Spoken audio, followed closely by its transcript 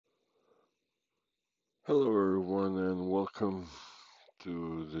Hello everyone and welcome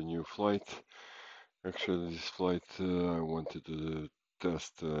to the new flight. Actually, this flight I wanted to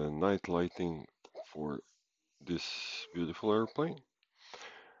test night lighting for this beautiful airplane,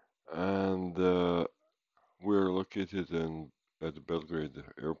 and we're located at Belgrade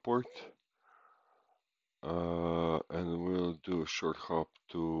airport, and we'll do a short hop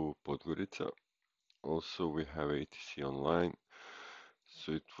to Podgorica. Also, we have ATC online,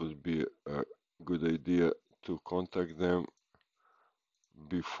 so it would be a good idea to contact them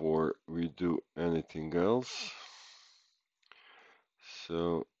before we do anything else.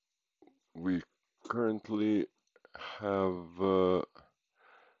 So we currently have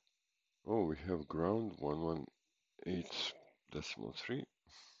we have ground 118.3.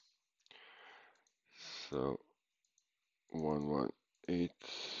 So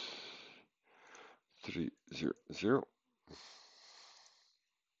 118.300.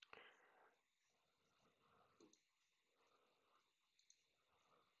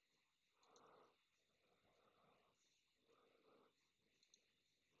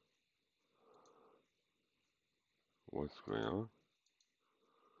 What's going on?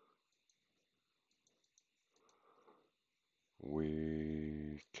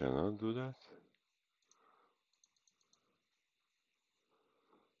 We cannot do that.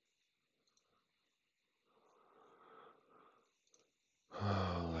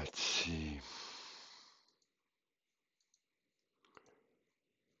 Let's see.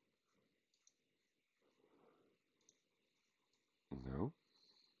 No.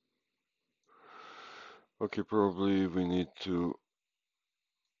 Okay, probably we need to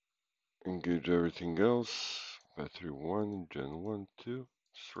engage everything else. Battery 1, Gen 1, 2,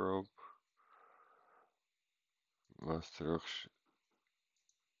 strobe, master auction.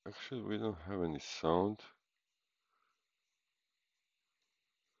 Actually, we don't have any sound,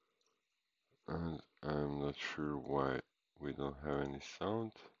 and I'm not sure why we don't have any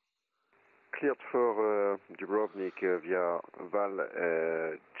sound. Cleared for Dubrovnik via Val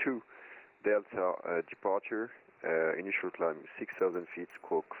 2 Delta departure. Initial climb 6,000 feet,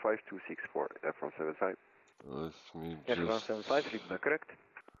 squawk 5264, F175. Let me just F175, feedback correct?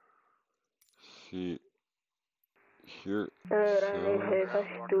 see here. Runway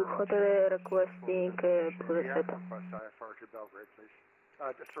 52 hotel requesting Pudeseta. Belgrade, please.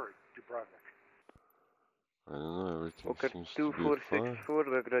 Sorry, Dubrovnik. I don't know, everything Walker seems to be fine. 2464,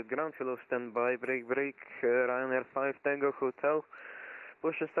 Belgrade ground, hello, standby, break, Ryanair 5 Tango Hotel.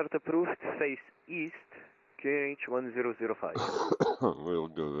 Push and start approved, face east, QNH 1005. We'll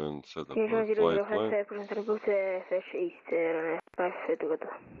go and set up QNH a flight 1005, plan. present report face east, Runway 5 together.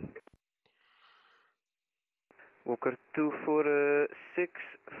 Walker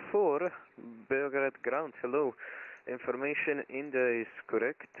 2464, Belgrade ground, hello. Information in the is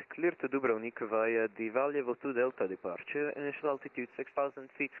correct. Clear to Dubrovnik via the valuable 2 Delta departure. Initial altitude 6,000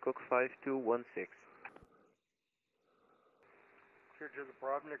 feet, squawk 5216. Clear to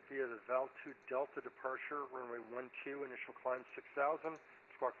Dubrovnik via the Val 2 Delta departure, runway 12, initial climb 6,000,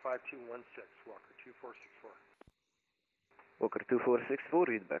 squawk 5216, Walker 2464. Walker 2464,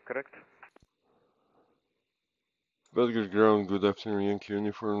 readback, correct? Belgrade ground, good afternoon, Yankee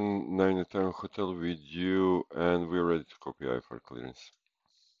Uniform 9 Town Hotel with you, and we're ready to copy IFR clearance.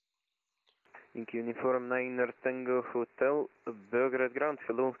 Yankee Uniform 9 Tango Hotel, Belgrade ground,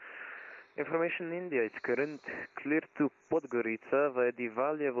 hello. Information in India, it's current. Clear to Podgorica via the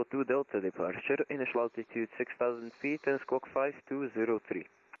valuable 2 Delta departure. Initial altitude 6,000 feet and squawk 5203.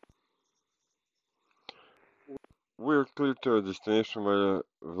 We're clear to our destination via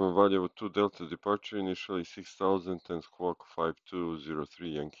valuable 2 Delta departure, initially 6,000 and squawk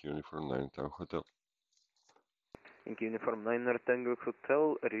 5203, Yankee Uniform 9 Town Hotel. Yankee Uniform 9 Tango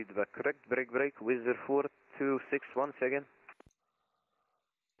Hotel, readback correct. Break, Wizard 4261, say again.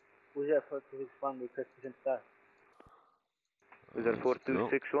 Wizard 4261, request push and start. Wizard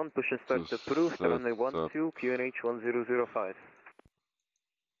 4261, push and start approved, runway 12, QNH 1005.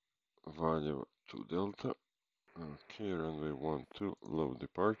 Valuable 2 Delta. Okay, runway 12, low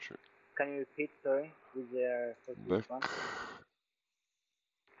departure. Can you repeat, sorry, Wizard 4261? Back.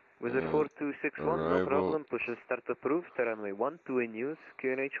 Wizard 4261, no arrival. problem, push and start approved, runway 12 in use,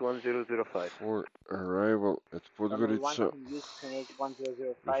 QNH 1005. For arrival at Podgorica, in use, QNH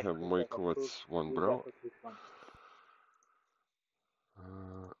 1005. we have Mojkovac 1 Bravo.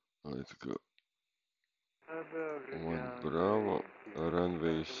 Let's go. 1 Bravo,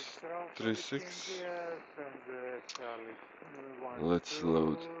 runway 36. Let's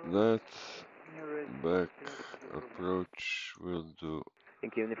load that. Back approach, we'll do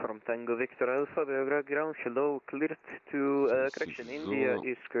Yankee Uniform Tango Victor Alpha, Belgrade ground, hello, cleared to, correction, India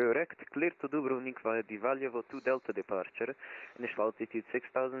is correct, cleared to Dubrovnik via Divaljevo 2 Delta departure, initial altitude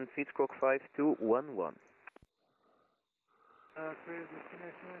 6,000 feet, squawk 5211.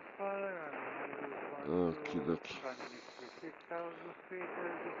 Okie dokie. 6,000 feet,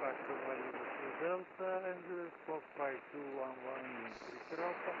 departure value 2 Delta, and squawk 5211 Victor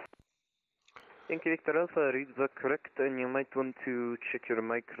Alpha. Yankee Victor Alpha reads the correct, and you might want to check your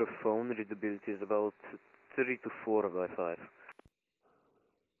microphone. Readability is about 3 to 4 by 5.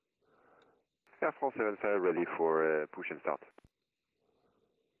 Air France 75 ready for push and start.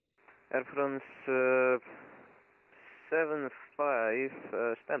 Air France 75,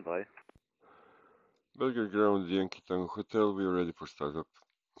 standby. Belgrade ground, Yankee Tango Hotel, we are ready for startup.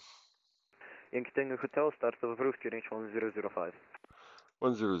 Yankee Tango Hotel, startup approved, QNH 1005.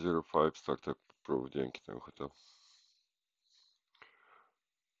 1005, startup approved, Yankee Tango Hotel.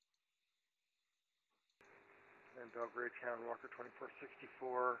 And Belgrade Town, Walker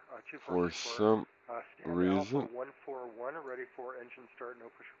 2464, For 2464. some Stand reason, Alpha 141, ready for engine start, no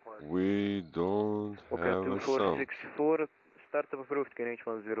push required. we don't Okay, have a sound. 2464, startup approved, QNH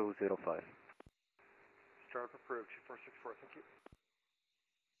 1005. Start approved, 2464, thank you.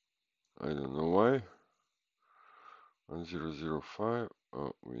 I don't know why. 1005.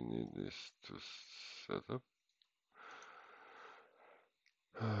 Oh, we need this to set up.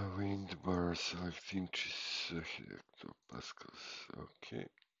 Wind bar select inches, hectopascals. Okay.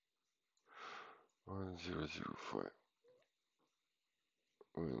 1005.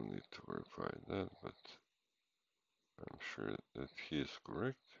 We'll need to verify that, but I'm sure that he is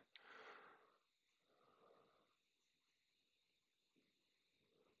correct.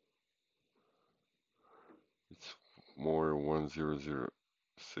 It's more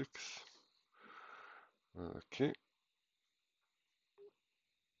 1006. Okay.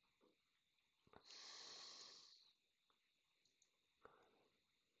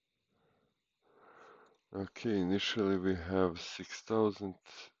 Okay, initially we have 6,000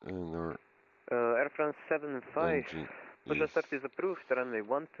 and our Air France 75, engine push is... start is approved, runway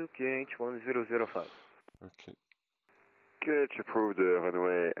 12, QNH 1005. Okay. QNH approved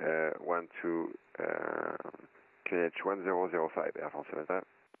runway 12, QNH 1005, Air France 75.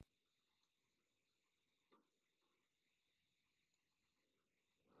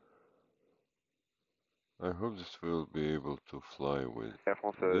 I hope this will be able to fly with Air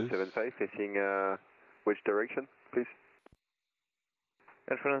France this. 75 facing which direction, please?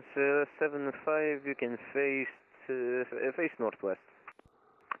 Air France 75, you can face northwest.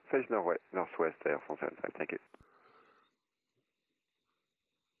 Face northwest, Air France 75, thank you.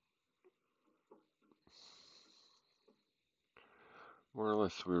 More or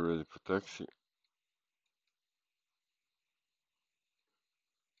less we're ready for taxi.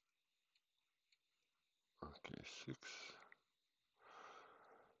 Okay, 6.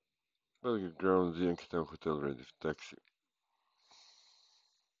 Belgrade ground, Yankee Town Hotel ready for taxi.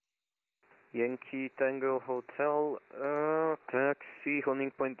 Yankee Tango Hotel, taxi,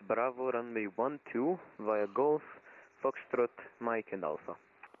 holding point Bravo, runway 12, via Golf, Foxtrot, Mike and Alpha.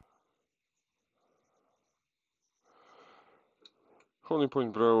 Holding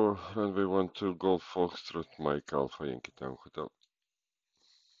point Bravo, runway 12, Golf Foxtrot, Mike Alpha, Yankee Town Hotel.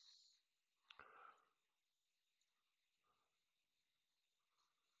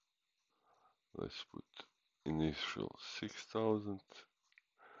 Let's put initial 6,000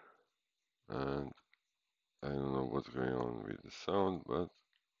 and I don't know what's going on with the sound, but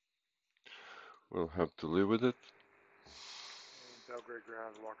we'll have to live with it. Belgrade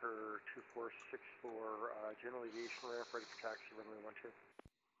ground, Walker 2464, general aviation ramp, ready for taxi, runway 12.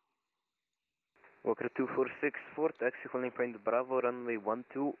 Walker 2464, taxi, holding point Bravo, runway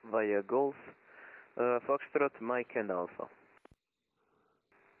 12, via Golf, Foxtrot, Mike and Alpha.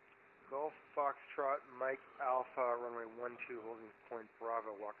 Golf Foxtrot, Mike Alpha, runway 12, holding point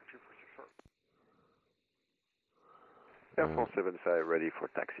Bravo, Walker 2464. Air France 75 ready for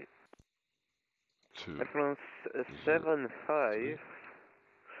taxi. Air France 75,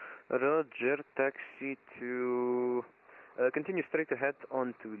 Roger, taxi to, continue straight ahead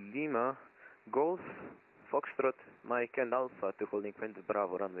on to Lima, Golf, Foxtrot, Mike and Alpha to holding point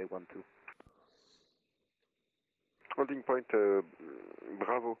Bravo, runway 12. Holding point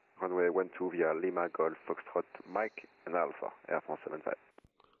Bravo, runway 12 via Lima, Golf, Foxtrot, Mike and Alpha, Air France 75.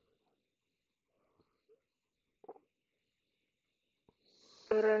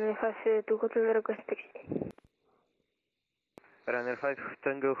 Runway 5 to Hotel request taxi. Runway 5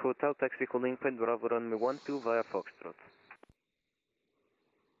 Tango Hotel, taxi, holding point Bravo, runway 12 via Foxtrot.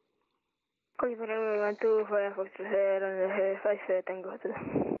 Confirm runway 12 via Foxtrot runway 5 Tango Hotel.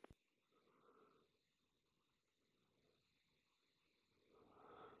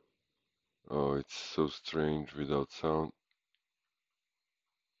 Oh, it's so strange without sound.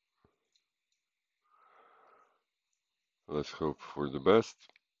 Let's hope for the best.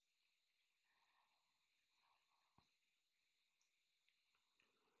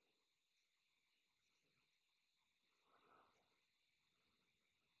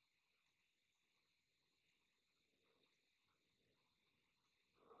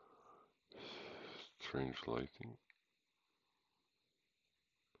 Strange lighting.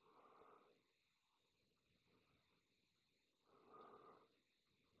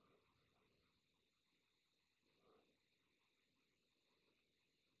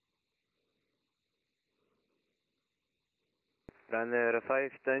 Runner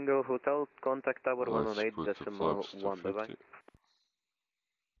 5 Tango Hotel, contact tower Let's put the flaps to 118.1, bye bye. 50.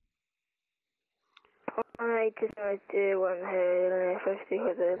 181 runway 50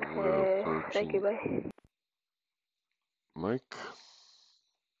 Hotel. We're Thank you, approaching bye. Mike.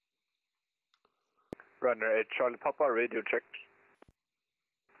 Runner 8 Charlie Papa, radio check.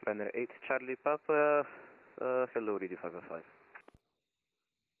 Runner 8 Charlie Papa, hello, Radio 505.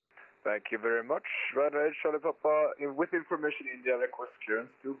 Thank you very much. Runner 8 Charlie Papa, with information India request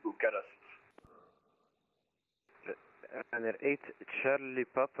clearance to Bucharest. Runner 8 Charlie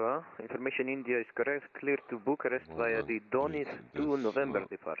Papa, information India is correct, clear to Bucharest via the Donis 2 November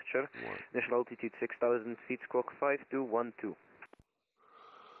departure. Initial altitude 6,000 feet, squawk 5212.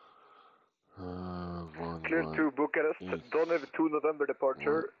 Clear to Bucharest, Donis 2 November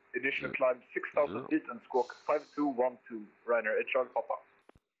departure. Initial climb 6,000 feet and squawk 5212. Runner 8 Charlie Papa.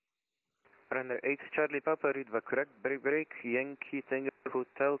 Runner 8 Charlie Papa, read the correct break, Yankee Tango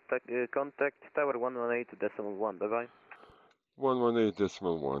Hotel, contact tower 118.1, bye bye.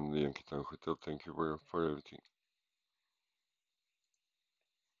 118.1, Yankee Tango Hotel, thank you for everything.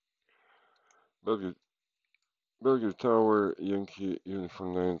 Belgrade Tower, Yankee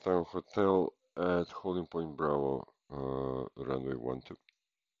Uniform 9 Tango Hotel at Holding Point Bravo, runway 12.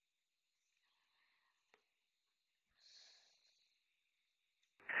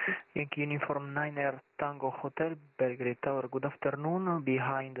 Yankee Uniform 9 Air Tango Hotel, Belgrade Tower, good afternoon.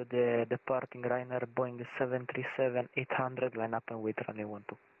 Behind the departing Ryanair Boeing 737-800, line up and wait runway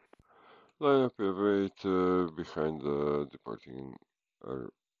 12. Line up and wait behind the departing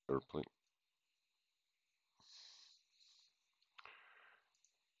airplane.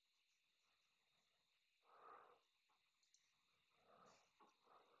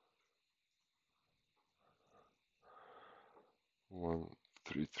 One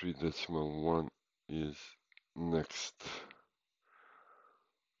 33.1 is next.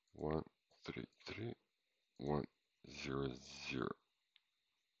 133.100.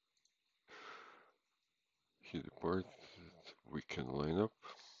 He departed. We can line up.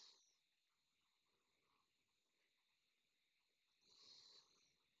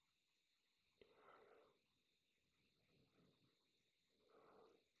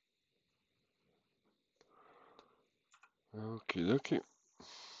 Okie dokie.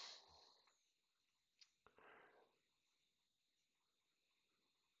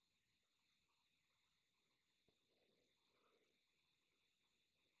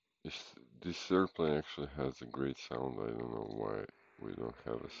 This airplane actually has a great sound. I don't know why we don't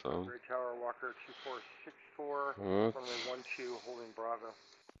have a sound. Belgrade Tower, Walker 2464, What? runway 12, holding Bravo.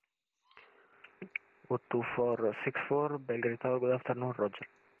 Good 2464, Belgrade Tower, good afternoon, Roger.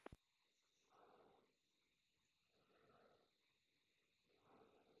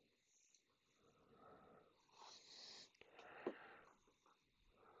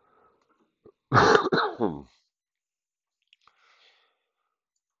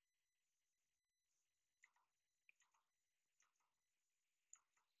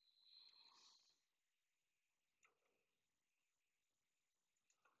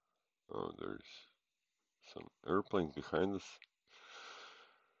 Oh, there's some airplanes behind us.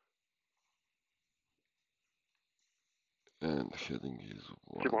 And heading is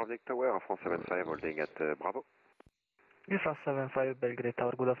 1. Dubrovnik Tower, France 75, holding at Bravo. France 75, Belgrade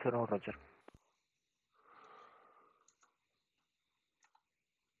Tower, good afternoon, Roger.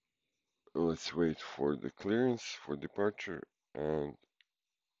 Let's wait for the clearance for departure, and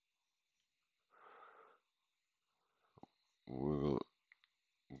we will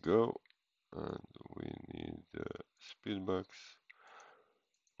go. And we need the speed box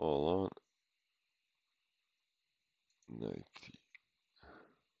all on 90.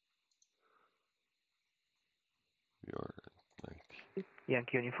 We are at 90.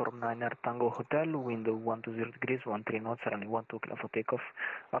 Yankee Uniform 9 Air Tango Hotel, wind 120 degrees, 13 knots, runway 12 clear for takeoff.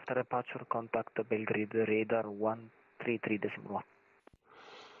 After departure, contact Belgrade radar 133.1.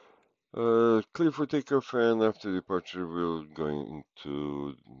 Clear for takeoff, and after departure we'll going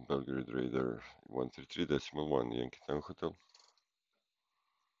into Belgrade radar 133.1 Yankee Tango Hotel.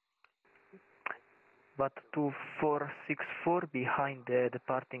 But 2464 behind the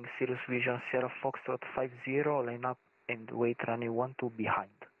departing Cirrus Vision Sierra Foxtrot 50, line up and wait runway 12 behind.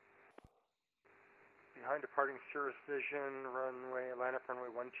 Behind departing Cirrus Vision, runway, line up runway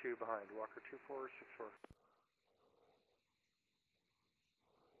 12 behind, Walker 2464.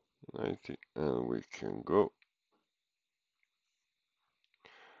 90, and we can go.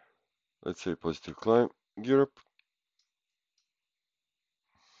 Let's say positive climb, gear up.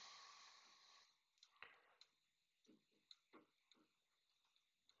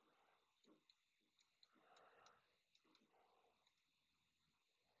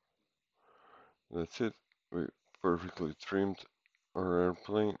 That's it. We perfectly trimmed our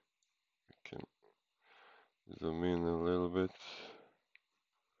airplane. We can zoom in a little bit.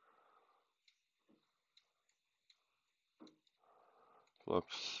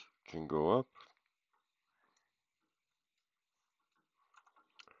 Flaps can go up.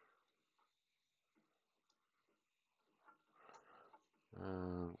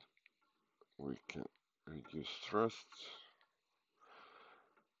 And we can reduce thrust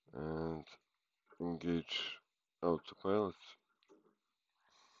and engage autopilot.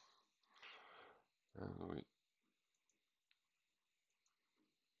 And we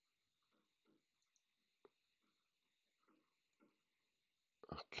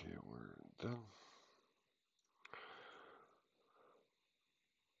okay, we're done.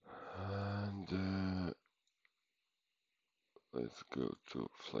 And let's go to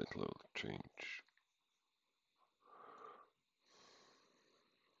flight level change.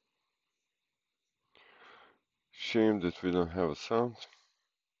 Shame that we don't have a sound.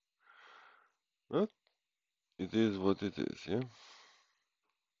 But it is what it is, yeah?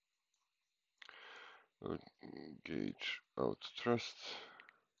 We'll gauge auto thrust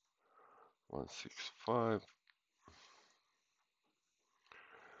 165.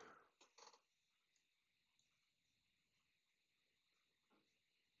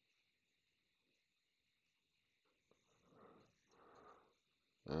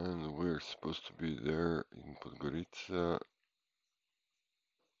 And we're supposed to be there in Podgorica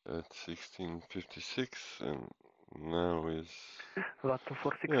at 16:56, and now is Lot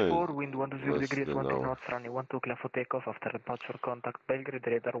 2464, wind 10 less degrees, than 13 hour. knots, runway 12 clear for takeoff. After departure, contact Belgrade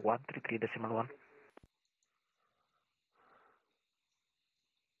radar 133.1.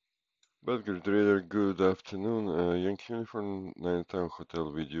 Belgrade radar, good afternoon. Yankee Uniform 9 Town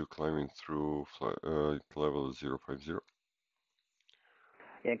Hotel with you climbing through level 050.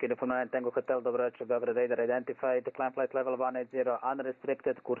 Yankee Uniform 9 Tango Hotel, dobro večer, Belgrade radar identified, climb flight level 180,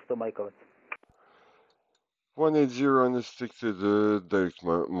 unrestricted, course to Mojkovac. 180 unrestricted, direct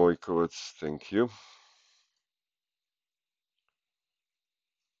Mojkovac, thank you.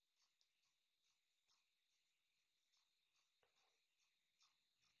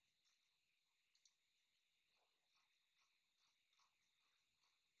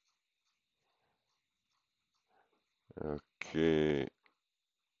 Okay.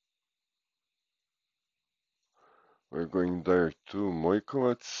 We're going direct to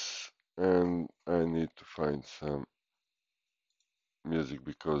Mojkovac, and I need to find some music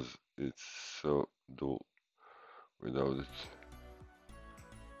because it's so dull without it.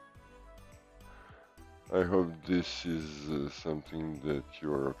 I hope this is something that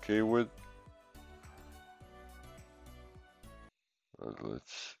you're okay with.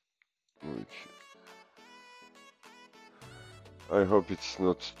 Let's move. I hope it's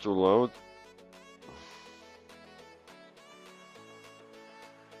not too loud.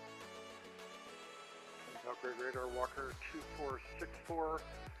 Belgrade radar, Walker 2464,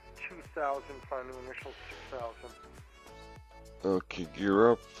 2000, final initial 6000. Okay,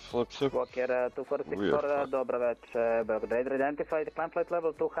 gear up, flaps up. Walker 2464, dobro večer, Belgrade radar identified, climb flight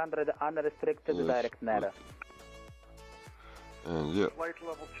level 200, unrestricted, direct Nera. And yeah, Flight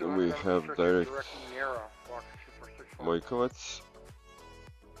level 200, we have direct Nera, Walker 2464. Mojkovac.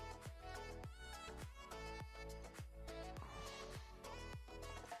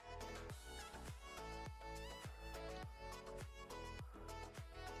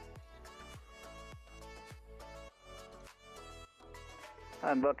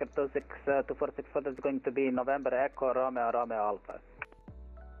 And Walker 2464 is going to be November Echo, Romeo Alpha.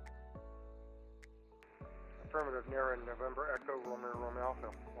 Affirmative, Nera, November Echo, Romeo Alpha,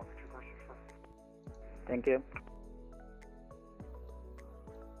 Walker 2464. Thank you.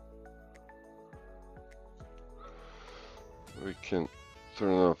 We can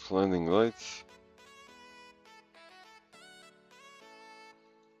turn off landing lights.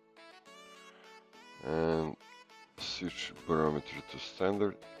 And switch barometer to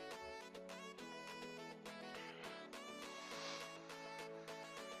standard.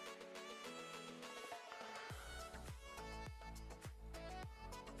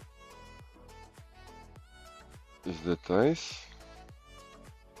 Is that ice?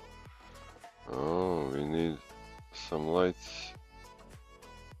 Oh, we need some lights.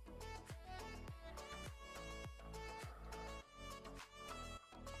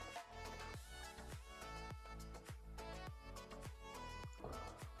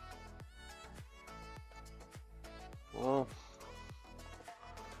 Well,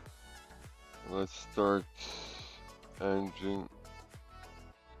 let's start engine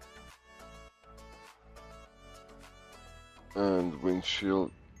and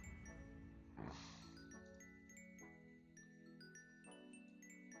windshield.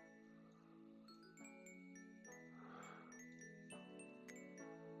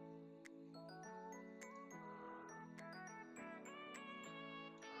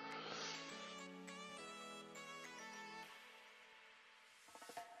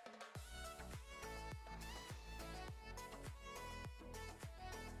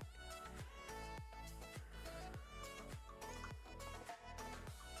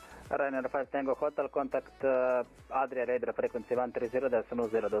 Ryanair 5 Tango Hotel, contact Adria Radar frequency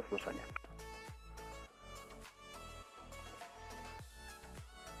 130.0 do slušanja.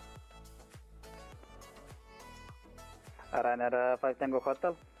 Ryanair 5 Tango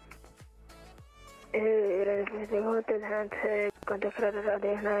Hotel. Ryanair 5 Tango Hotel, and contact radar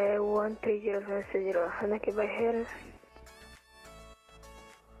Adria 130.0. Thank you, by here.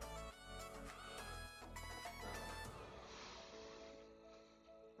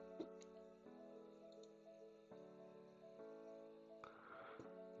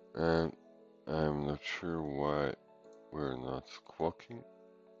 And I'm not sure why we're not squawking.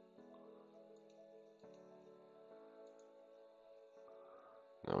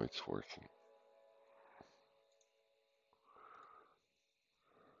 Now it's working.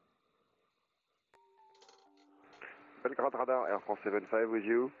 Belgrade Radar, Air France 75 with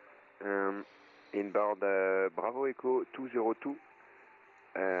you. Inbound Bravo Echo 202,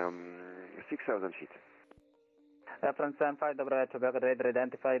 6,000 feet. Air France 75, dobra večer, Belgrade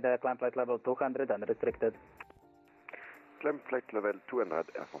identified, climb flight level 200, unrestricted. Climb flight level 200,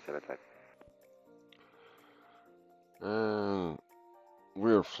 Air France 75. And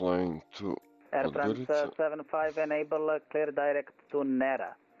we're flying to Air France Podgorica. 75, enable clear direct to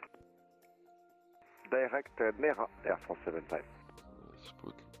Nera. Direct Nera, Air France 75. Let's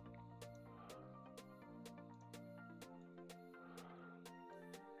put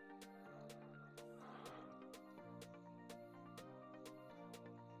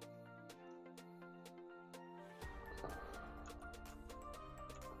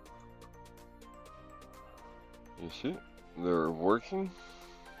You see, they're working.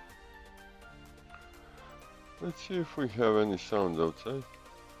 Let's see if we have any sound outside.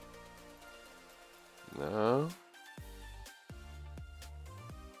 No.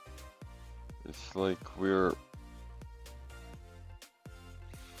 It's like we're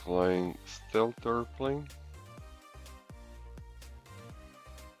flying stealth airplane.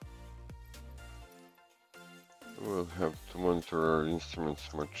 We'll have to monitor our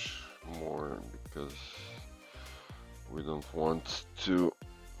instruments much more because we don't want to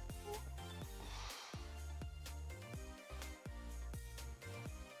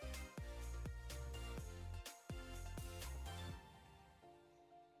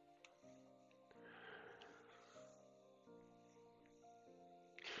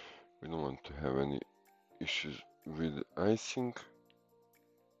have any issues with icing.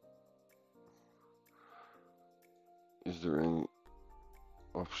 Is there any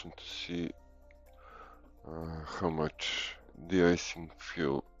option to see how much de-icing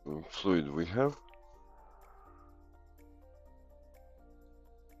fluid we have?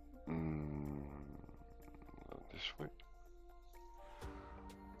 Not this way.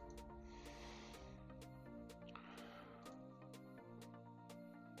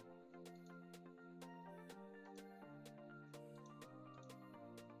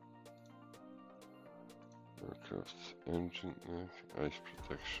 Aircraft's engine ice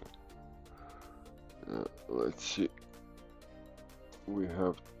protection. Let's see. We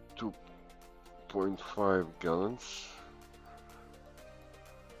have 2.5 gallons.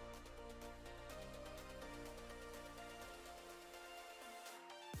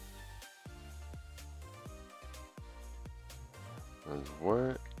 And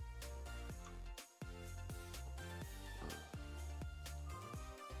where?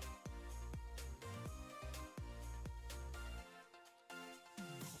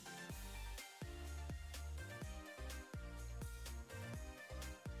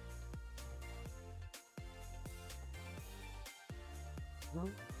 Well,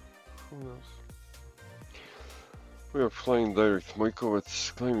 who knows? We are flying direct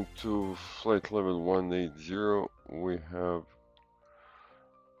Mykovets, climbing to flight level 180. We have,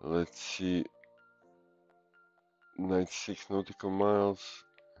 let's see, 96 nautical miles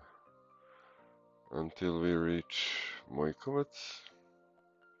until we reach Mykovets.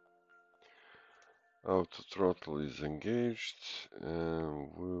 Auto throttle is engaged, and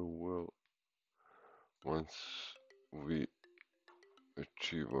we will, once we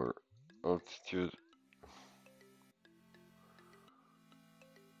achieve our altitude,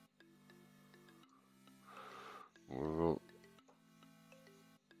 we will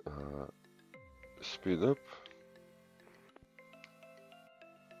speed up.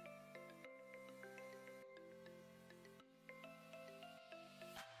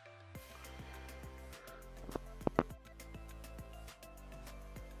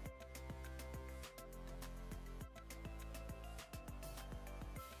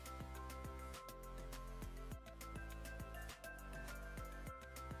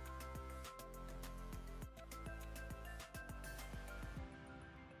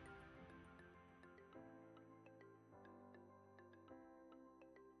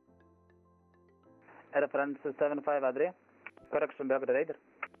 Reference 75 Adria. Correction, Belgrade.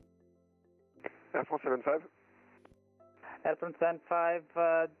 Air France 75. Air France 75,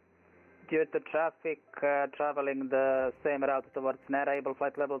 due to traffic traveling the same route towards Nera, able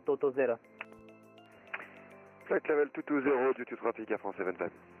flight level 220. Flight level 220 due to traffic, Air France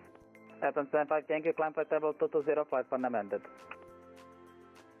 75. Air France 75, thank you. Climb flight level 220, flight fundamented.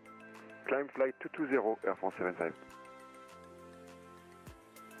 Climb flight 220, Air France 75.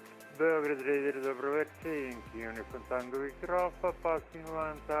 Belgrade Raider, добрый вечер, Uniform Tango Victor Alpha, passing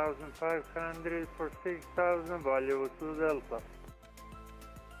 1500 for 6000, value to Delta.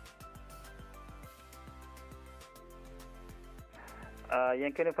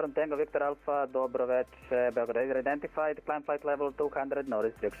 Yankee Uniform Tango Victor Alpha, dobro večer, Belgrade identified, climb flight level 200, no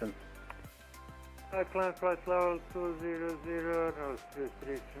restrictions. Climb flight level 200, no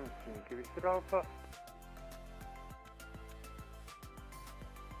restrictions, Yankee Victor Alpha.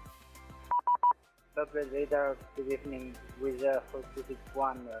 Belgrade Radar, good evening, Wizard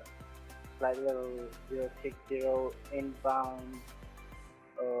 4261, flight level 060, inbound,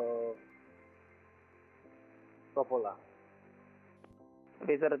 Coppola.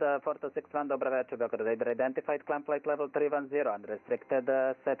 Wizard 4261, dobra večer, Belgrade Radar identified, climb flight level 310,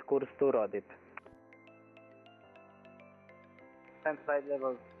 unrestricted, set course to Rodip. Climb flight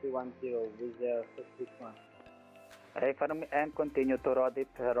level 310, Wizard 4261. Reaffirm and continue to Rodip,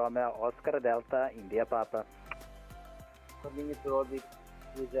 Romeo Oscar Delta, India Papa. Continue to Rodip,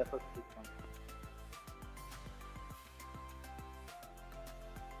 Wizard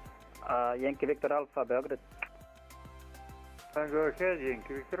 4261. Yankee Victor Alpha, Belgrade. Go ahead,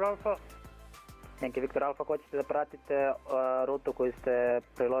 Yankee Victor Alpha. Yankee Victor Alpha, hoćete da pratite rutu koju ste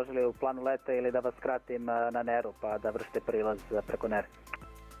priložili u planu leta ili da vas kratim na Neru pa da vršite prilaz preko Nere?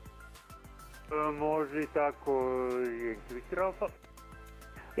 Može i tako, Yankee Victor Alpha.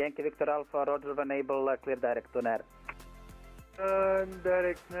 Yankee Victor Alpha, Roger Van Able, clear direct to Nera.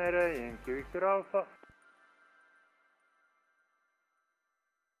 Direct Nera, Yankee Victor Alpha.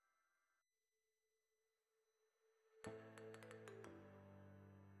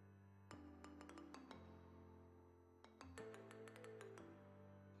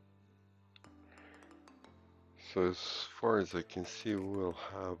 So as far as I can see, we'll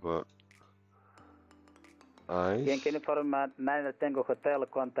have ice. Yankee Uniform 9 Tango Hotel,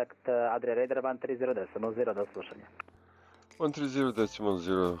 contact Adria Raider 130.0 do slušanja.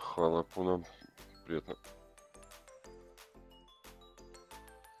 130.0, hvala puno, prijatno.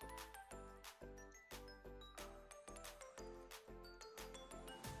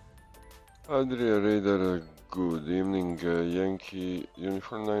 Adria Raider, good evening, Yankee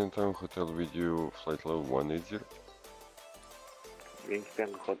Uniform 9 Tango Hotel with you, flight level 180. Yankee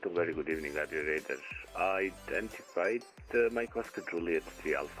Tango Hotel, very good evening, Adria Raider. Identified Mike Oscar Juliet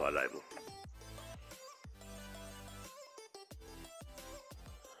 3 Alpha arrival.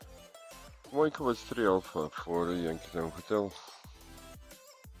 Mike was 3 Alpha for Yankee Tango Hotel.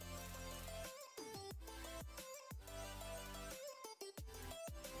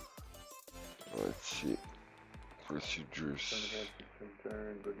 Let's see. Procedures.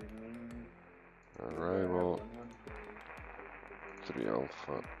 Good evening. Arrival. 3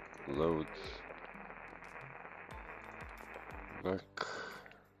 Alpha. Load. Back.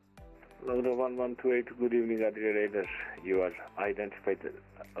 Load 1128, good evening, Adria Raider. You are identified,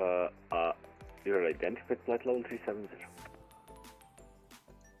 flight level 370.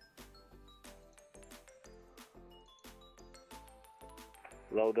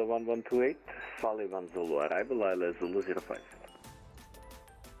 Lauda 1128, Sullivan Zulu arrival, ILS Zulu 05.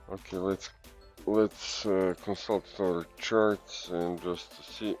 Okay, let's consult our charts and just to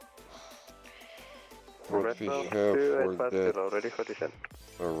see what we have for that ready for descent.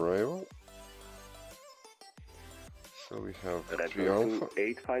 arrival. So we have Red 3 Alpha.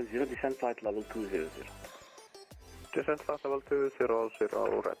 850, descent flight level 200. Descent flight level 200,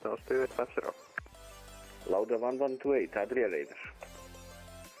 red nose 2850. Lauda 1128, Adria Raider.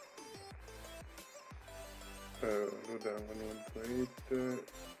 Lauda 1128,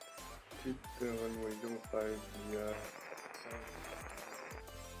 keep runway 05 via...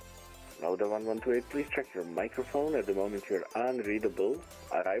 Lauda 1128, please check your microphone. At the moment you're unreadable.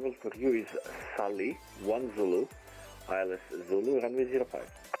 Arrival for you is Sally 1 Zulu, ILS Zulu, runway 05.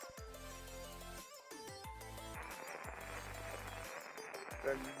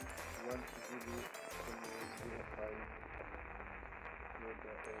 Sally 1 Zulu, runway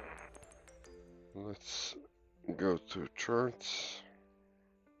 05. Let's go to charts.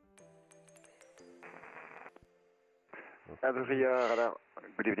 Adria radar,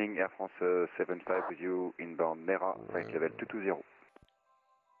 good evening, Air France 75 with you inbound NERA, flight level 220.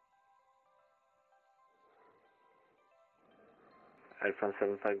 Air France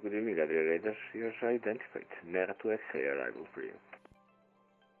 75, good evening, Adria Raiders. You're identified. NERA to X-ray arrival for you.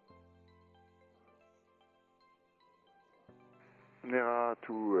 NERA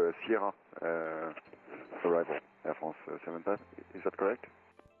to Sierra arrival, Air France 75, is that correct?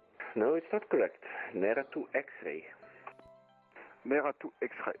 No, it's not correct. NERA to X-ray. NERA to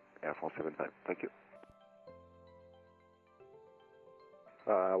X-ray, Air France 75, thank you.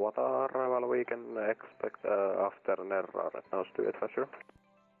 What arrival we can expect after NERA, red nose 2850?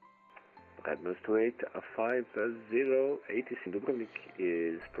 Red nose 2850, 80 in Dubrovnik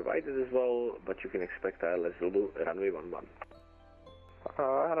is provided as well, but you can expect ILS Zulu, runway 11.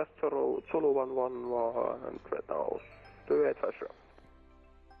 ILS Zulu 111, red nose 2850.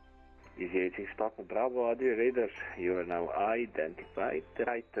 Easy 86 Papa Bravo, Adria Raiders, you are now identified.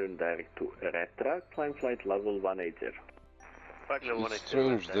 Right turn direct to Retra, climb flight level 180. It's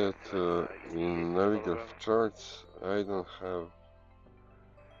strange that in Navigator charts I don't have...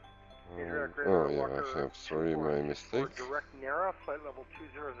 oh yeah, I have, sorry, my mistake. Direct NERA, flight level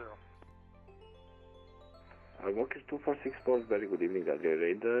 200. Walker 2464, very good evening, Adria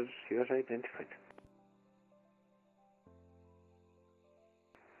Raiders, you are identified.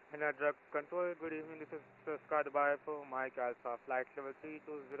 Drug control, good evening, this is Scott Dubai for Mike Alpha, flight level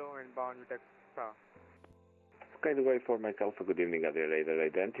 320 inbound with Extra. Sky Dubai for Mike Alpha, good evening, Adria Raider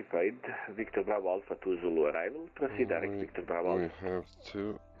identified. Victor Bravo Alpha 2 Zulu arrival, proceed direct Victor Bravo Alpha. We have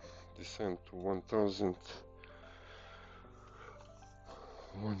to descend to 1100.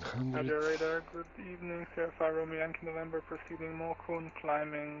 Adria Radar, good evening, Sierra 5 Romeo Yankee November, proceeding Malcone,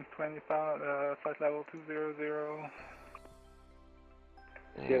 climbing 20,000, flight level 200.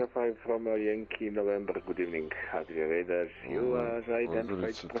 Sierra 5 from Yankee November, good evening, Adria Raiders, you are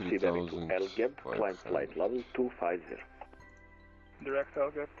identified, proceed direct to LGEB, climb flight level 250. Direct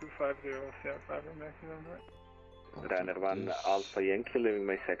LGEB 250, Sierra 5 Romeo Yankee November. Runner 1 Alpha Yankee, leaving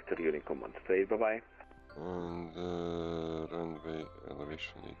my sector, unit command, straight, bye-bye. And runway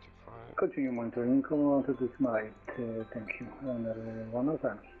elevation 85. Continue monitoring, come to this flight, thank you, runner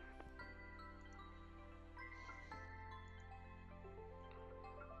 105.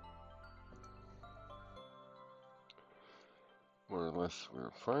 More or less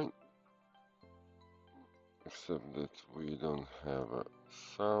we're fine, except that we don't have a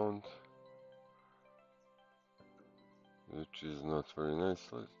sound, which is not very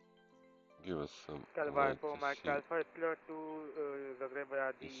nice. Let's give us some light to see. Alpha is clear to Zagreb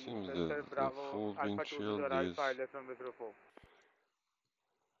via It seems that the full windshield is...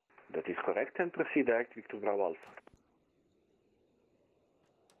 That is correct, and proceed direct Victor Bravo Alpha.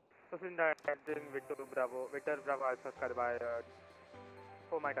 Proceed direct Victor Bravo Alpha, Sky Dubai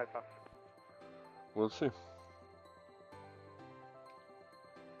for Mike Alpha. We'll see.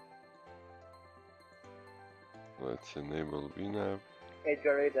 Let's enable VNAV.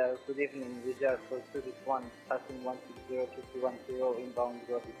 Adria Radar, good evening, Reserve for 261, passing 160-210 inbound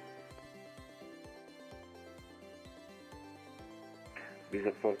Groby.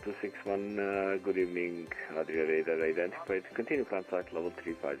 Visa 4261, good evening, Adria Radar identified, continue climb flight level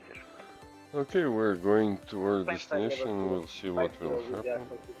 350. Okay, we're going to our destination, we'll see what will happen.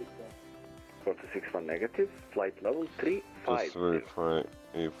 4261 negative, flight level 350. Just verify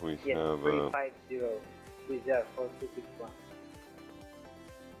if we have 350, Reserve for 261.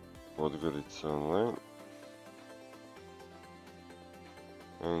 Podgorica online.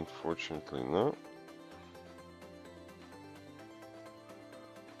 Unfortunately no.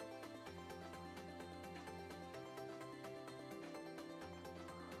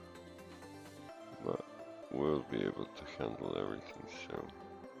 so.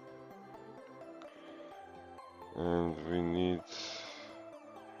 And we need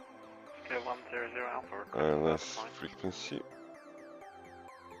Scale 100 Alpha. ILS frequency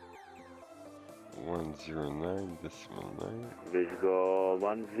 109.9. Visgo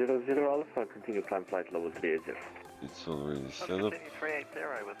 100 Alpha, continue climb flight level 380. It's already set up. Continue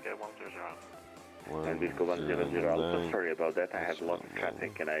 380 with Scale 100. And Visgo 100 Alpha, sorry about that, I had a lot of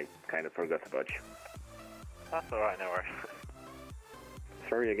traffic and I kind of forgot about you. That's alright, no worries.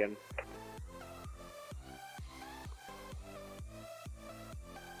 Sorry again.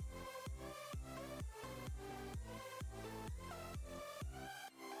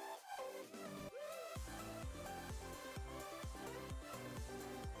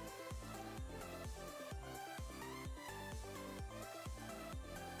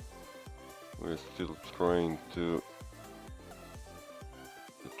 We're still trying to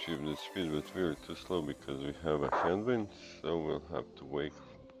achieve the speed, but we're too slow because we have a headwind, so we'll have to wait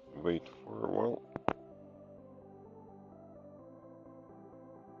for a while.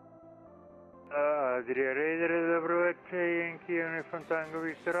 Adria Raider, Dobroveče, Yankee Uniform Tango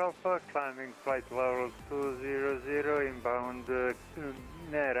Victor Alpha, climbing flight level 200, inbound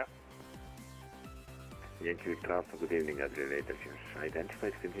Nera. Yankee Victor Alpha, good evening, Adria Raider.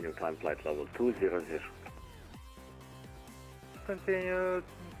 Identified, continue climb flight level 200. Continue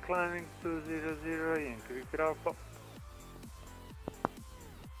climbing 200, Yankee Victor Alpha.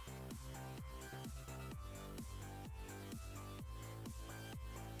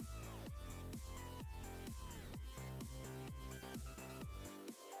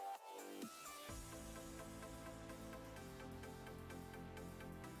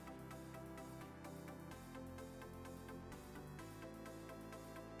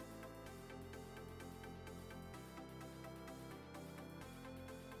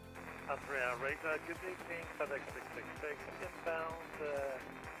 Adria Radar, good evening, FedEx 666 inbound,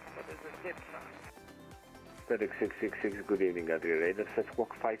 what is the dip time? FedEx 666, good evening, Adria Raider, set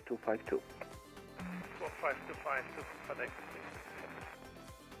squawk 5252. Squawk 5252, FedEx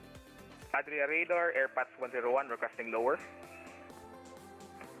 666. Adria Radar, Airpath 101, requesting lower.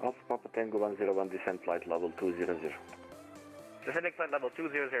 Alpha Papa Tango 101, descent flight level 200. Descending flight level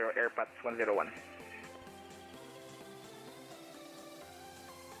 200, Airpath 101.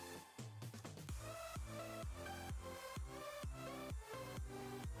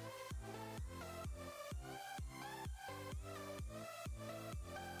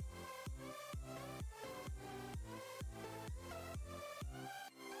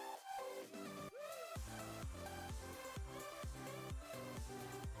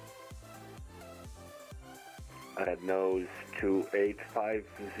 Red nose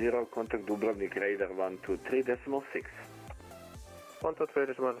 2850, contact Dubrovnik radar 123.6.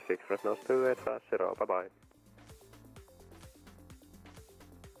 123.6, red nose 2850, bye bye.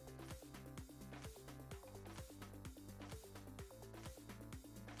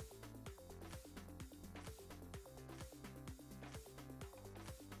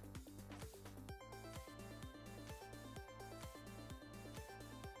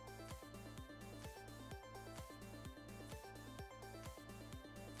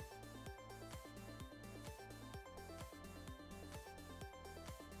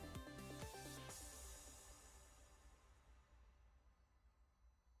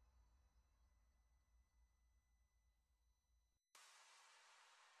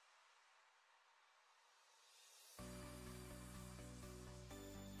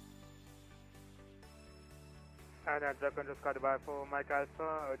 And at the control squad by for Mike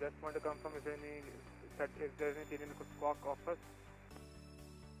Alpha, I just want to confirm if there's any technical squawk office.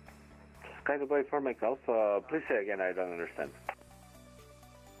 Sky Dubai for Mike Alpha, please say again, I don't understand.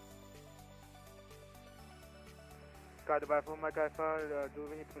 Sky Dubai for Mike Alpha, do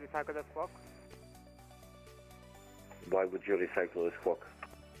we need to recycle the squawk? Why would you recycle the squawk?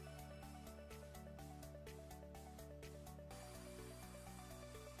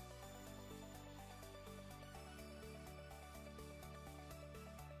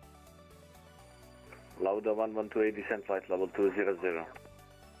 Lauda 1128, descent flight level 200.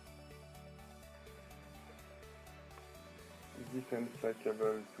 Descent flight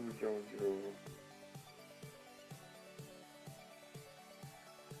level 200.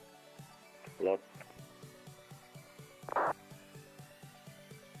 Lot.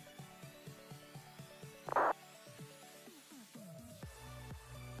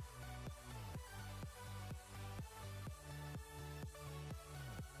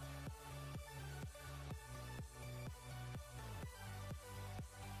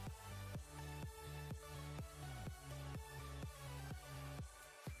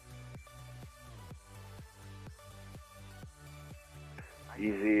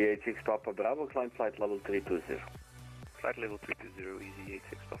 Easy 86 Papa Bravo, climb flight level 320. Flight level 320, easy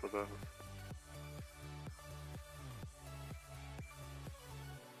 86 Papa Bravo.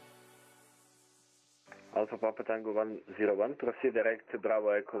 Alpha Papa Tango 101, proceed direct Bravo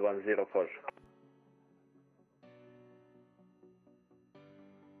Echo 104.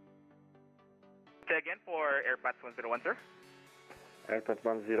 Say again for AirPads 101, sir. Airport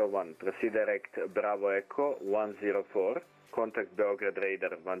 101, proceed direct Bravo Echo 104, contact Belgrade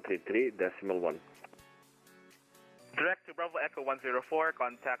Radar 133.1. Direct to Bravo Echo 104,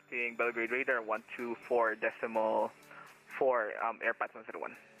 contacting Belgrade Radar 124.4, AirPads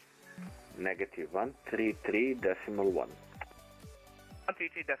 101. Negative 133.1.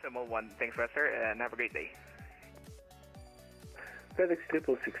 133.1, thanks for that, sir, and have a great day. FedEx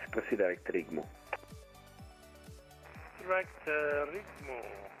 666, proceed direct Rigmo. Direct Rigmo,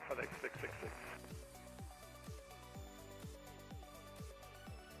 FedEx 666.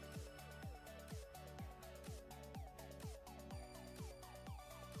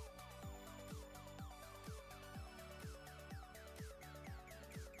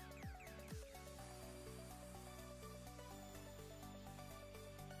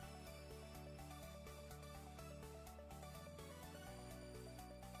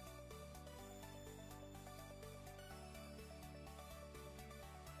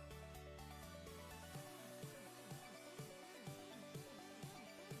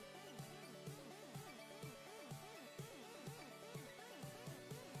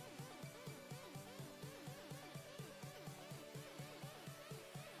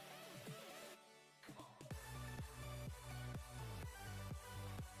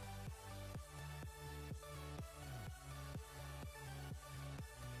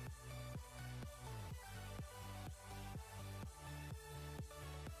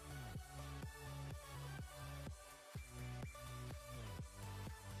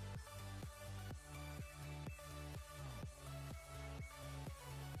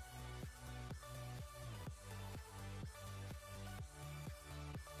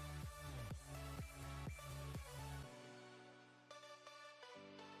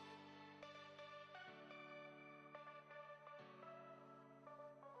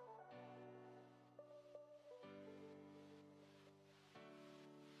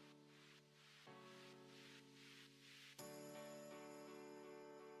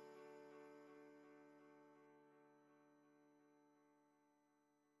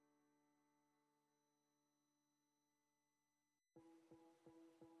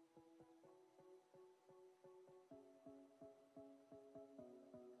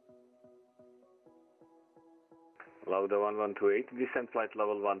 Lauda 1128, descent flight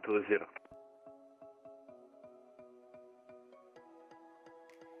level 120.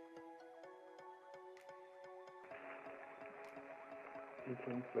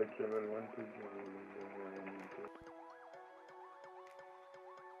 Descent flight level 120.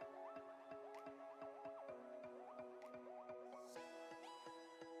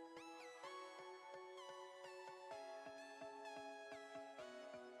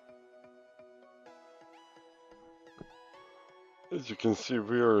 As you can see,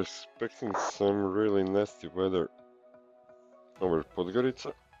 we are expecting some really nasty weather over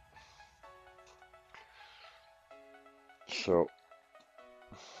Podgorica. So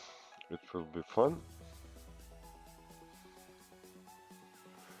it will be fun.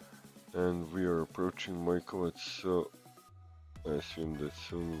 And we are approaching Mykovac, so I assume that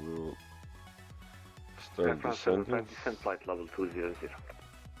soon we will start descending. Descent flight level 200.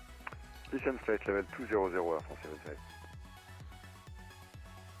 Descent flight level 200, Air France 75.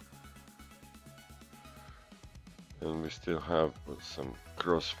 And we still have some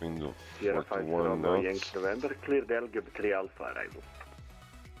crosswind of Sierra 41 5 Yankee knots. November, clear the Elgib 3 Alpha arrival.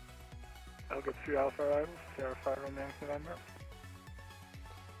 Elgib 3 Alpha arrival, Sierra 5 Romeo Yankee November.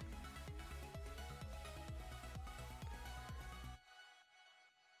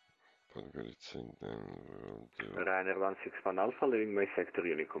 Podgorica, and then we'll do... Ryanair 161 Alpha, leaving my sector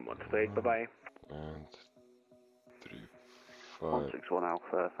Unicom 128, bye-bye. And 35... 161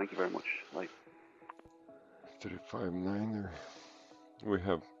 Alpha, thank you very much. 359er. We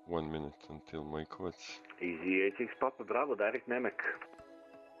have 1 minute until Mykovac. Easy 86 Papa Bravo, direct Nemec.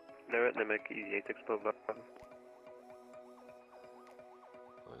 Direct Nemec, easy 86 Papa Bravo.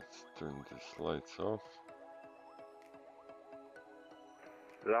 Let's turn these lights off.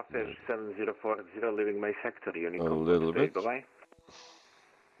 Rafael 7040, leaving my sector Unicom. A little bit. Bye-bye.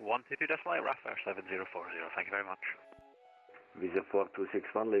 122 decimal, Rafael 7040, thank you very much. Visa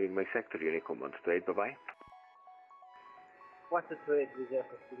 4261, leaving my sector Unicom 128, bye-bye. 128, Visa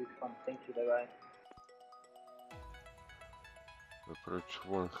 4261, thank you, bye-bye. Approach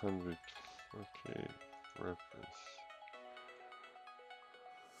 100. Okay, reference.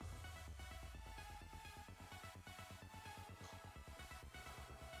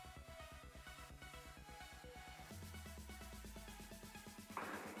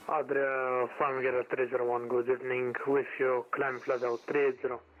 Adria, Bulgaria 301, good evening, with you, climb flat out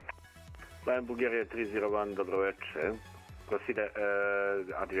 30. Climb Bulgaria 301, WH, proceed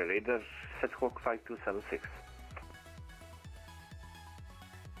Adria Radar, set squawk 5276.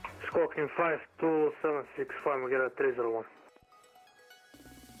 Squawking 5276, Bulgaria 301.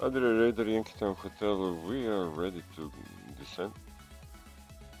 Adria Radar, Yankee Town Hotel, we are ready to descend.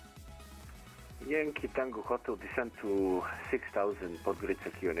 Yankee Tango Hotel, descend to 6000,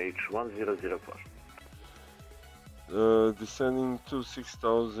 Podgorica QNH 1004. Descending to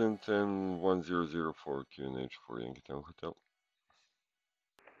 6000 and 1004 QNH for Yankee Town Hotel.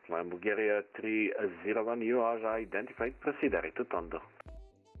 Climb Bulgaria 301, you are identified, proceed direct to Tondo.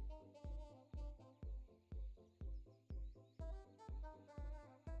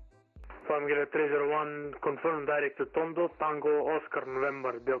 Bulgaria 301, confirm direct to Tondo, Tango, Oscar,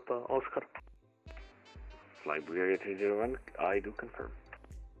 November, Delta, Oscar. Fly Bulgaria 301, I do confirm.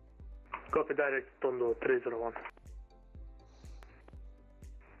 Copy direct to Tondo 301.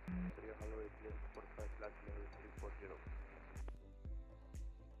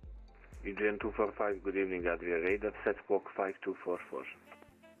 EGN 245, good evening, Adria Radar, set squawk 5244.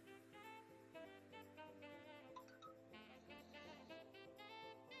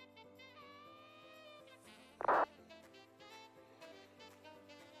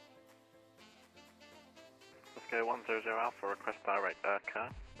 Oscar 100 Alpha, request direct car.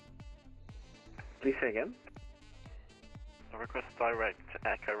 Please say again. Request direct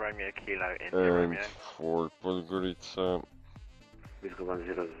Echo Romeo Kilo India And Romeo. for Podgorica, Whiskey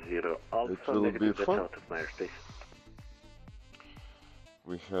 100 Alpha, it will be negative, fun. out of my airspace.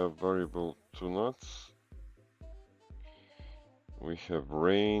 We have variable 2 knots. We have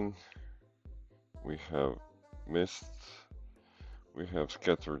rain. We have mist. We have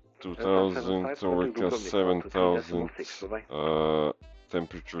scattered 2000, overcast 7000,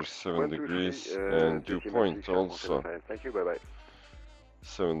 temperature 7 degrees, and dew point also Thank you, bye bye.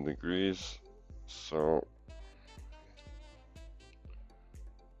 7 degrees. So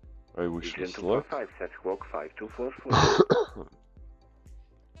I wish us luck. 245, set squawk 5244.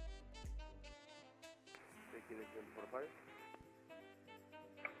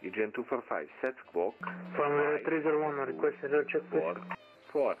 EGN 245, set squawk. Bulgaria 301, requesting air check, please.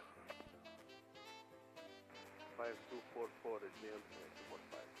 4. 5244 is Neil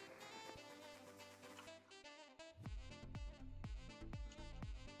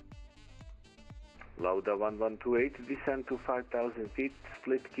 245. Lauda 1128, descend to 5000 feet,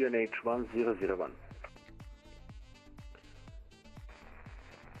 split QNH 1001.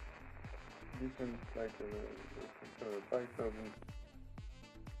 Descent like 5000.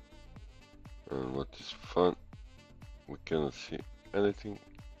 And what is fun, we cannot see anything.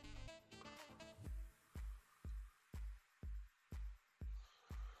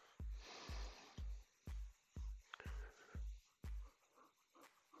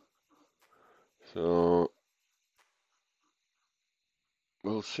 So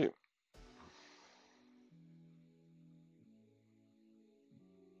we'll see.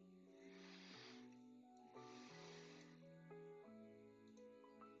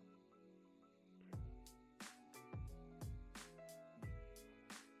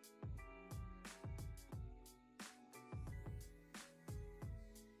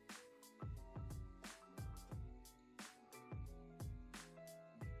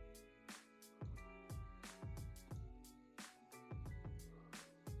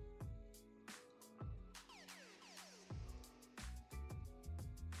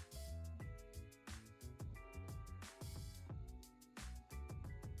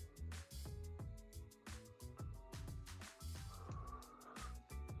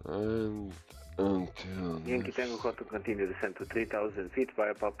 And until Yankee Tango Hotel, continue descent to 3000 feet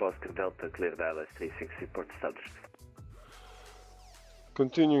via Papa Oscar Delta, clear dial S36, report established.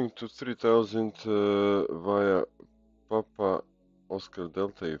 continuing to 3000 via Papa Oscar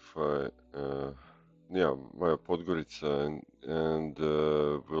Delta, if I via Podgorica, and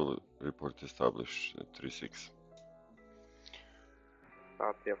will report established 36.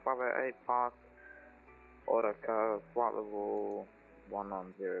 Copy, 588 Park, order car, flight level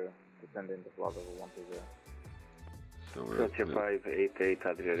 110, descending to flight level 120. So we're Gotcha 588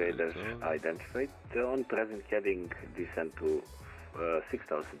 Adria Raiders identified. On present heading, descend to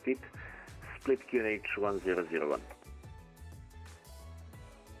 6000 feet, split QNH 1001.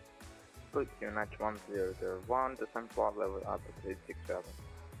 Good, QNH 1001, descent flight level altitude 67.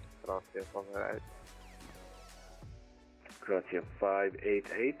 Gracias, overhead. Croatia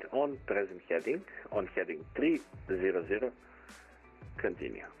 588 on present heading, on heading 300,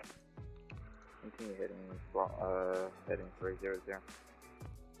 continue. Continue heading 300.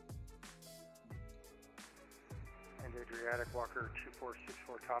 And Adriatic Walker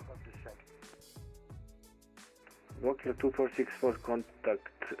 2464, top of descent. Walker 2464, contact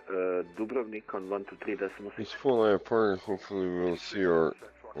Dubrovnik on 123.6. It's full airport. Hopefully we'll see our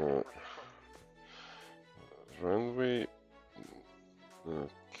runway.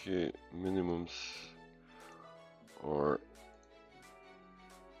 Okay, minimums are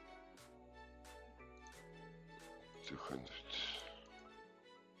 200.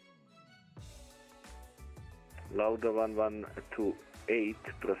 Lauda 1128,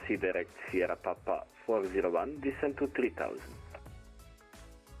 proceed direct Sierra Papa 401, descend to 3000.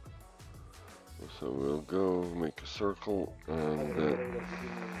 So we'll go make a circle and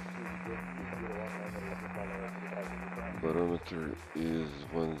barometer is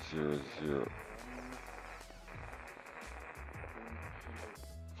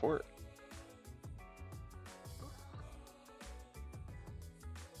 1004.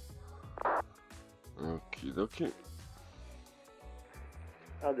 Okie dokie.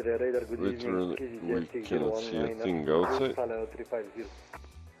 Adria Radar, good Literally, evening. we cannot see a thing outside.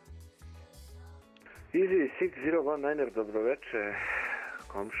 Easy 6019, dobro večer.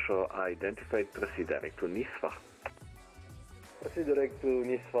 Komšo identified, proceed direct to Nisva. Proceed direct to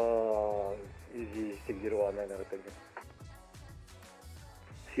Nisva, Easy 6019, thank you.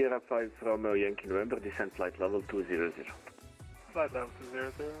 Sierra 5 Romeo Yankee November, descent flight level 200. Flight level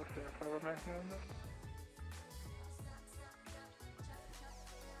 200, Sierra 5 Romeo Yankee November.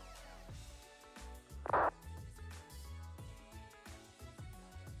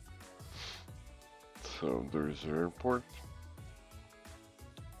 So there is an airport.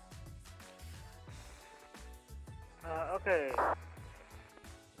 Okay.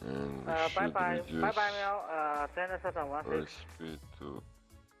 And we should reduce Mel. 10 our speed to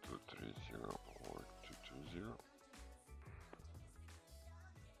 230 or 220.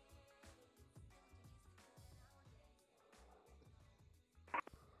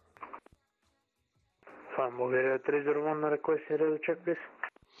 Flying Bulgaria 301, requesting radar check, please.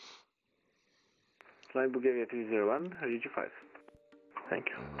 Flying Bulgaria 301, Regi 5. Thank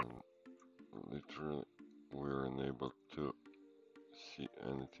you. Literally, we're unable to see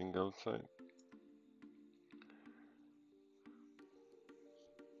anything outside.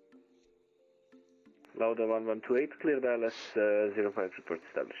 Lauda 1128, cleared ILS 05 report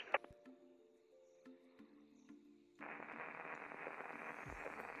established.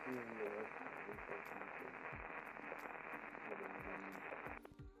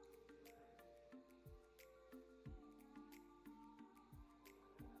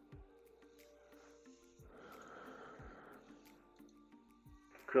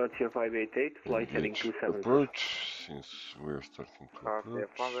 Croatia 588, flight heading 27. Approach, since we're starting to approach.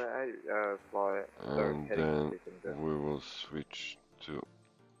 Fly And then we will switch to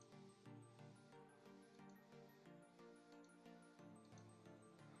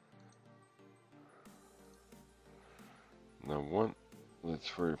now 1. Let's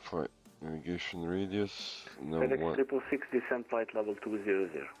verify navigation radius. Now FedEx 1. 666, descent flight level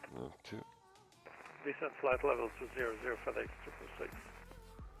 200. Now 2. Descent flight level 200, FedEx 666.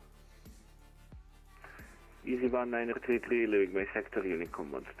 Easy 1933, leaving my sector, Unicom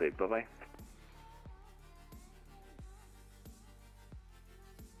 1 state, bye bye.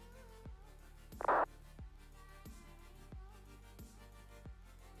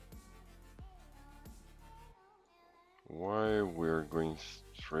 Why we're going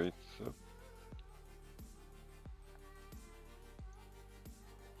straight up?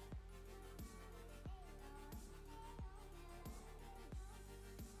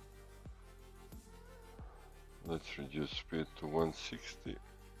 Let's reduce speed to 160.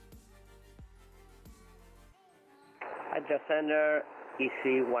 Adjust center,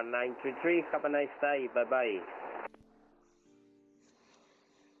 EC 1933, have a nice day, bye bye.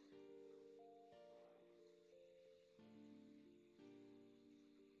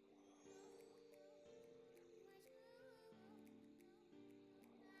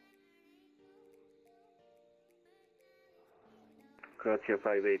 Croatia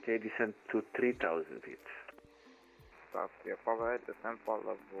 588, descent to 3000 feet. Croatia 588, descent flight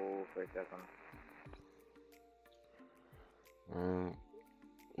level 3000.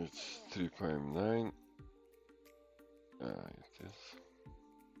 It's 359. It is.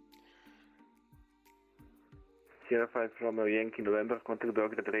 Sierra 5 Romeo Yankee November, contact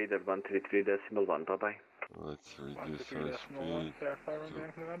Belgrade Radar 133.1, bye-bye. Let's reduce our 133.1, speed Sierra 5 Romeo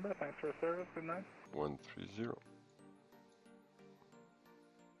Yankee November, thanks for your service, good night. 130.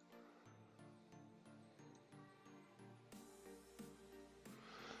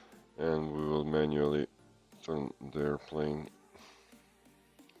 And we will manually turn the airplane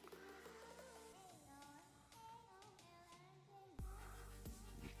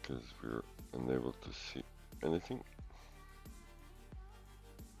because we're unable to see anything.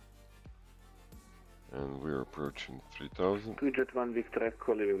 And we're approaching 3000. 2Jet 1 Victor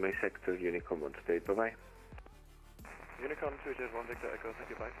Echo, leaving my sector, Unicom 1 state, bye-bye. Unicom 2Jet 1 Victor Echo, thank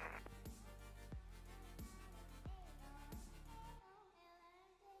you, bye.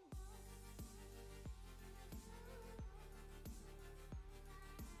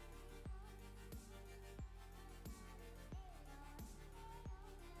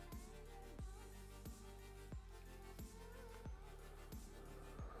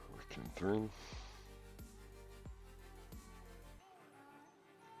 We can turn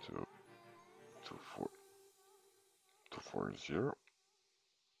to 240.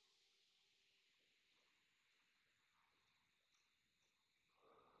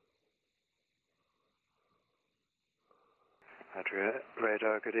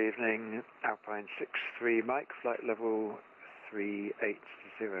 Radar, good evening. Alpine 63 Mike, flight level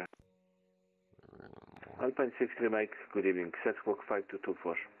 380. Alpine 63 Mike, good evening. Set squawk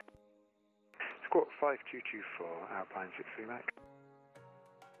 5224. Squawk 5224, Alpine 63 Mike.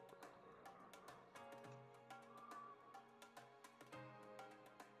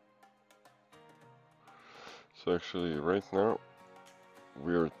 So actually right now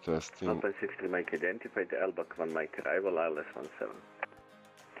we're testing. Alpine 63 Mike identified, the LBAC 1 Mike arrival, ILS 17.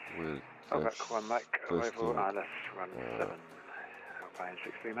 We're LBAC 1 Mike arrival, testing, ILS 17. Alpine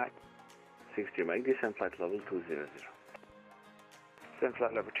 63 Mike. 63 Mike, descent flight level 200. Descent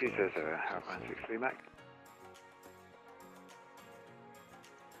flight level 200, Alpine 63 Mike.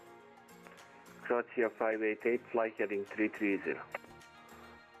 Croatia 588, flight heading 330.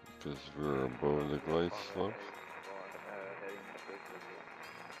 because we're above the glide slope.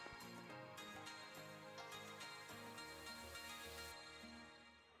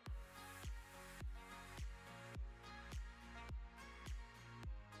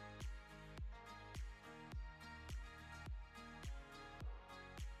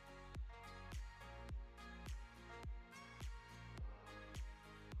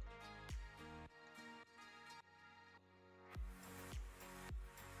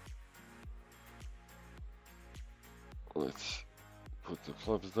 Let's put the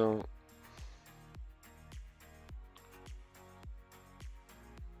flaps down.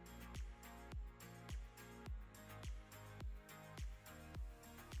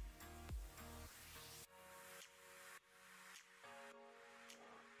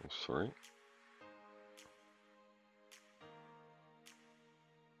 I'm sorry.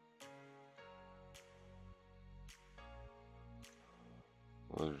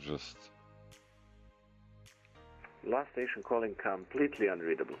 Let's just... Last station calling completely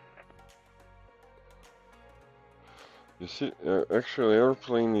unreadable. You see, actually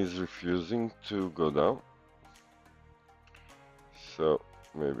airplane is refusing to go down. So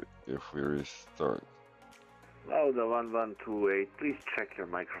maybe if we restart. Lauda 1128, please check your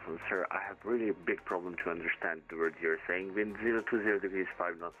microphone, sir. I have really a big problem to understand the words you're saying. Wind 020 degrees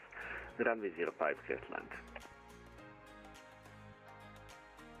 5 knots, runway 05, clear to land.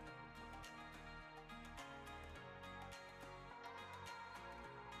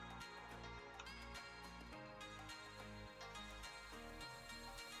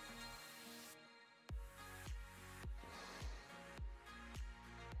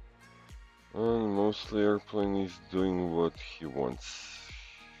 And mostly airplane is doing what he wants.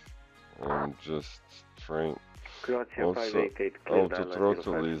 I'm just trying. Croatia Also, 588, clear auto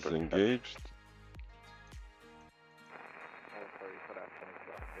throttle is engaged.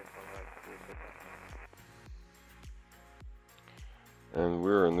 And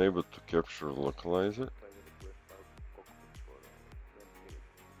we're unable to capture localizer.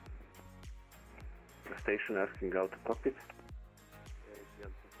 Station asking out to cockpit.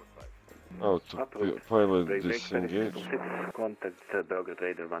 Pilot disengaged. Contact Belgrade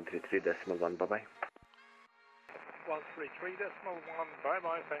Radar 133.1, bye-bye. 133.1,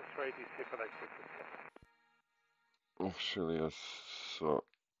 bye-bye, thanks for ATC for that quick success. Actually, I saw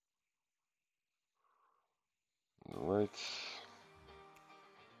the lights.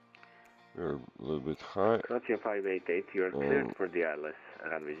 We're a little bit high. Croatia 588, you are cleared for the ILS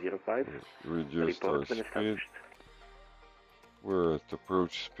runway 05. Reduced our speed. We're at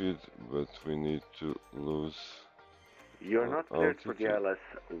approach speed, but we need to lose You're not cleared for the ILS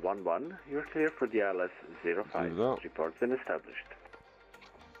 11. You're clear for the ILS 05. Report been established.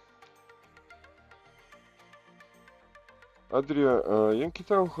 Adria, Yankee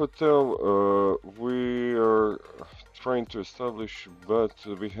Town Hotel, we are trying to establish, but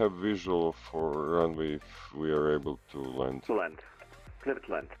we have visual for runway if we are able to land. To land. Clear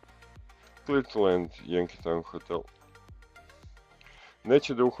to land. Clear to land, Yankee Town Hotel.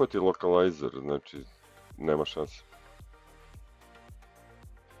 Neće da uhvati lokalizer, znači nema šanse.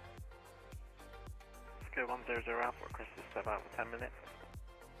 Let's go 100 Alpha, request to step out for 10 minutes.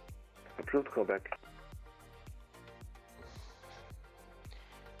 Approved, call back.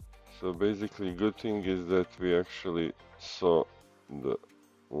 So basically, good thing is that we actually saw the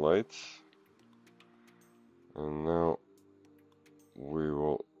lights, and now we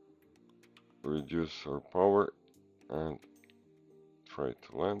will reduce our power and try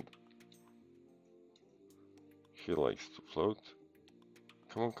to land. He likes to float.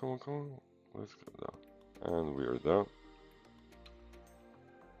 Come on, come on, come on. Let's go down. And we are down.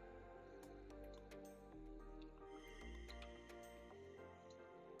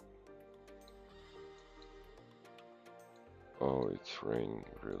 Oh, it's raining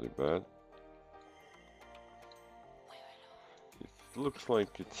really bad. It looks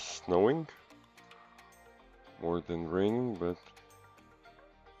like it's snowing more than raining, but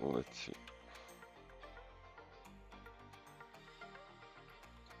let's see.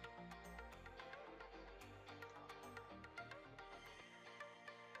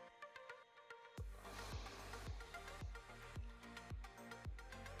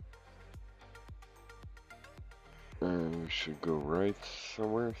 And we should go right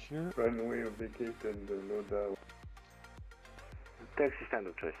somewhere here. Runway indicated, no doubt. Taxi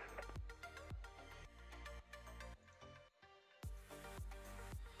standard choice.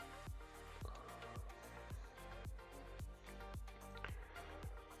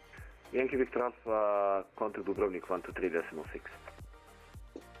 Yankee Victor Alpha, contact Dubrovnik 123.6.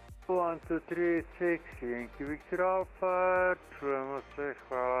 1236, Yankee Victor Alpha, čujemo se,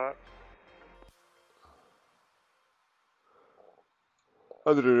 hvala.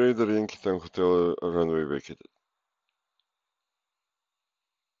 Adria Radar, Yankee Town Hotel, runway vacated.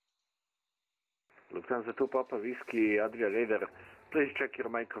 Lufthansa 2 Papa Whiskey, Adria Radar, please check your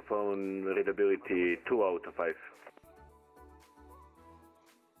microphone readability 2 out of 5.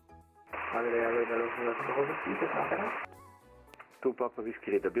 Adria Radar, Lufthansa 2 Papa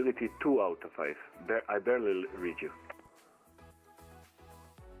Whiskey readability 2 out of 5. I barely read you.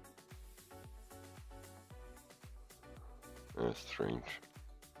 That's strange.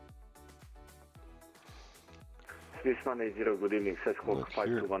 Swiss 180, good evening, set squawk Not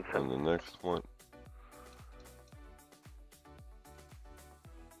here, 5217. on the next one.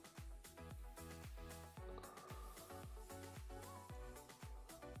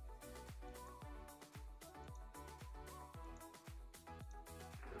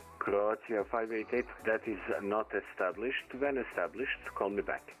 Croatia 588, that is not established. When established, call me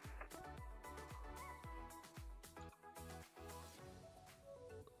back.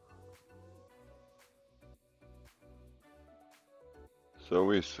 So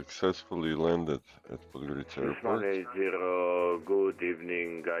we successfully landed at Podgorica Airport. 180, good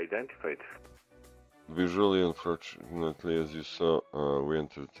evening, identified. Visually, unfortunately, as you saw, we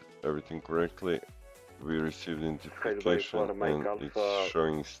entered everything correctly. We received identification and it's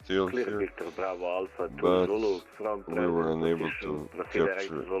showing still Clear here, Victor Bravo Alpha 2 but Zulu from we were unable position. to Proceed direct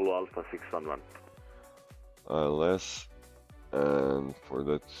capture to Zulu Alpha 611. ILS, and for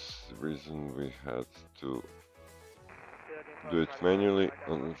that reason we had to do it manually.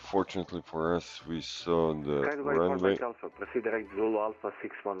 Unfortunately for us, we saw the runway Alpha, proceed direct Zulu Alpha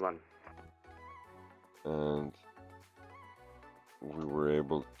 611. and we were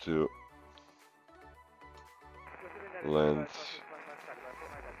able to land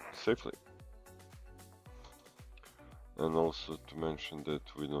safely. And also to mention that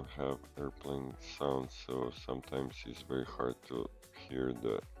we don't have airplane sound, so sometimes it's very hard to hear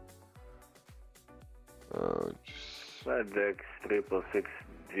the FedEx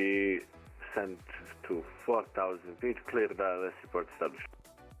 666G sent to 4,000 feet, clear the ILS report established.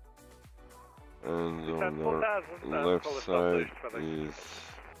 And on our left side is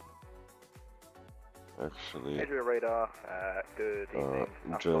actually Adria Radar, good evening.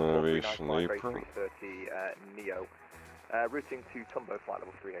 generation apron. 330 Neo, routing to Tumbo flight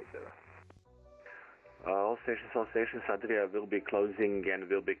level 380. All stations, Adria will be closing and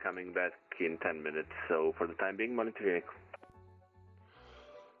will be coming back in 10 minutes, so for the time being, monitoring.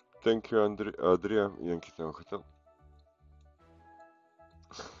 Thank you, Adria, Yankee Town Hotel.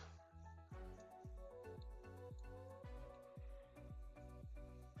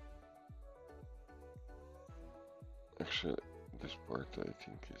 Actually, this part I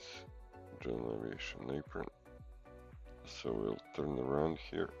think is general aviation apron. So we'll turn around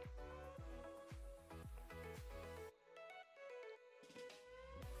here.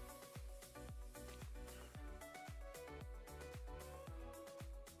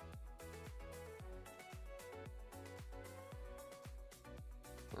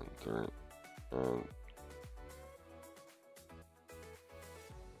 And turn and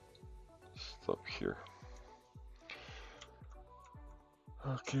stop here.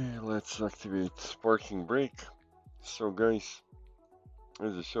 Okay, let's activate parking brake. So guys,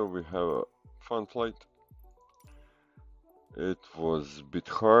 as you saw, we have a fun flight. It was a bit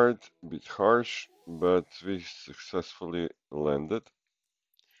hard, a bit harsh, but we successfully landed.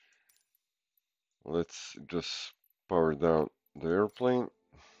 Let's just power down the airplane.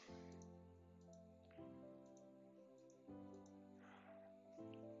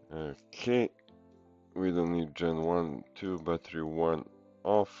 Okay, we don't need Gen 1, 2, battery 1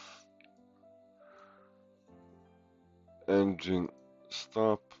 off. Engine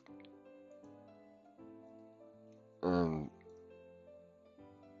stop. And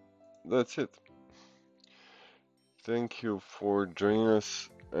that's it. Thank you for joining us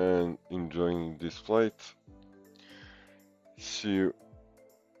and enjoying this flight. See you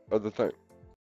at the time.